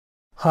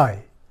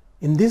Hi,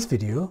 in this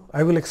video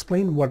I will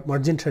explain what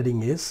margin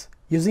trading is.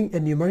 Using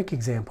a numeric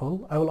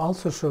example, I will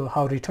also show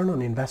how return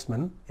on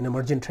investment in a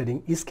margin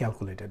trading is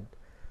calculated.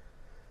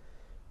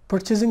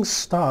 Purchasing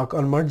stock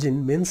on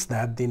margin means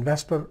that the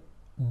investor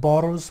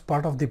borrows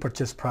part of the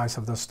purchase price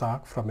of the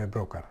stock from a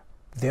broker.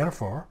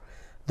 Therefore,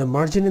 the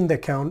margin in the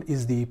account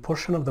is the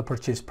portion of the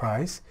purchase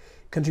price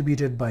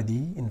contributed by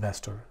the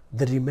investor.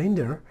 The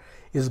remainder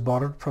is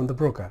borrowed from the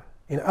broker.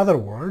 In other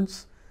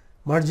words,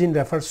 margin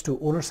refers to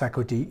owner's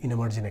equity in a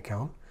margin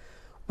account.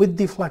 With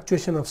the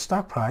fluctuation of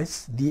stock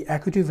price, the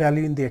equity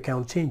value in the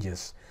account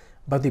changes,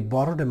 but the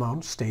borrowed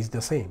amount stays the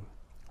same.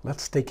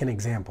 Let's take an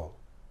example.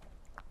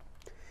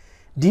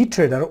 D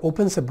trader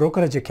opens a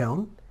brokerage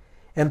account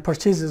and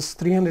purchases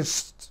 300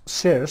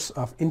 shares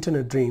of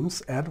Internet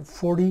Dreams at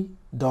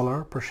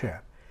 $40 per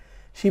share.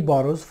 She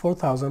borrows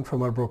 $4,000 from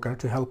her broker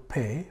to help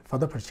pay for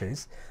the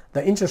purchase.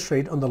 The interest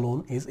rate on the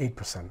loan is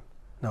 8%.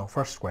 Now,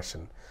 first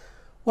question.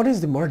 What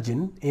is the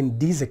margin in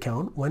D's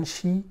account when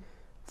she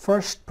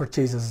first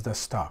purchases the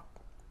stock?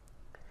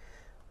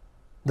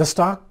 The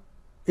stock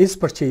is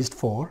purchased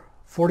for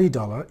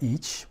 $40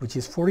 each, which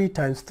is 40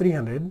 times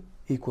 300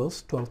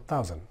 equals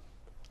 12,000.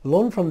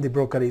 Loan from the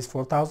broker is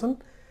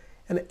 4,000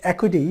 and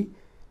equity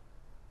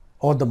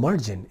or the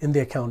margin in the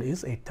account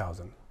is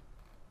 8,000.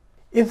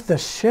 If the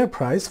share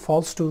price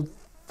falls to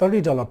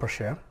 $30 per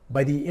share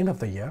by the end of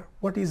the year,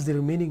 what is the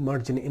remaining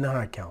margin in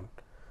her account?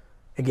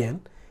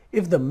 Again,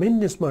 if the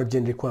maintenance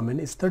margin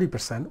requirement is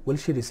 30%, will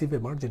she receive a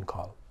margin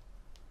call?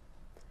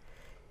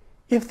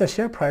 If the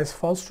share price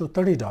falls to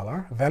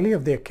 $30, value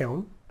of the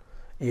account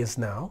is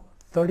now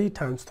 30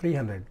 times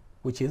 300,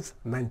 which is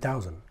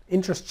 9,000.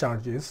 Interest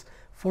charge is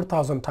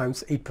 4,000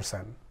 times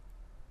 8%,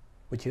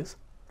 which is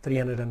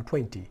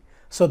 320.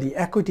 So the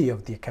equity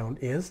of the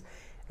account is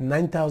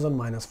 9,000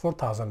 minus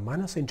 4,000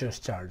 minus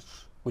interest charge,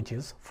 which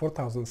is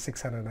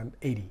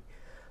 4,680.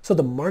 So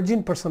the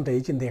margin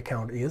percentage in the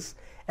account is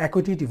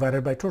equity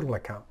divided by total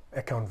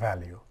account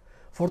value.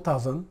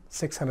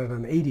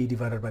 4,680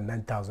 divided by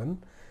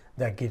 9,000,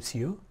 that gives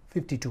you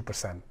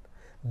 52%.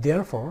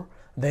 Therefore,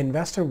 the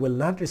investor will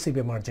not receive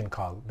a margin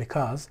call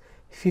because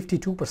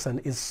 52%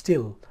 is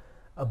still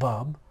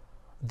above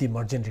the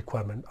margin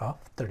requirement of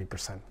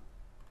 30%.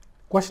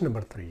 Question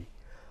number 3.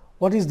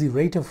 What is the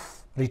rate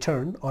of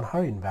return on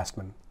her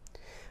investment?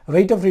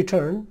 Rate of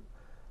return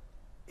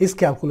is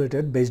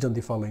calculated based on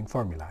the following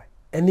formula.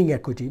 Ending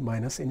equity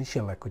minus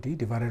initial equity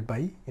divided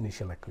by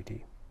initial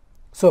equity.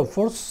 So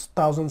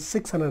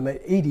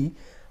 4,680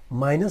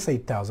 minus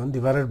 8,000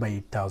 divided by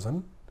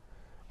 8,000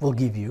 will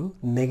give you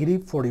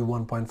negative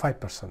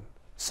 41.5%.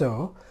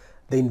 So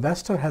the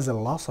investor has a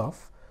loss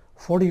of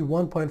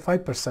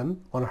 41.5%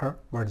 on her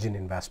margin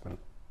investment.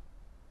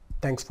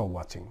 Thanks for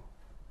watching.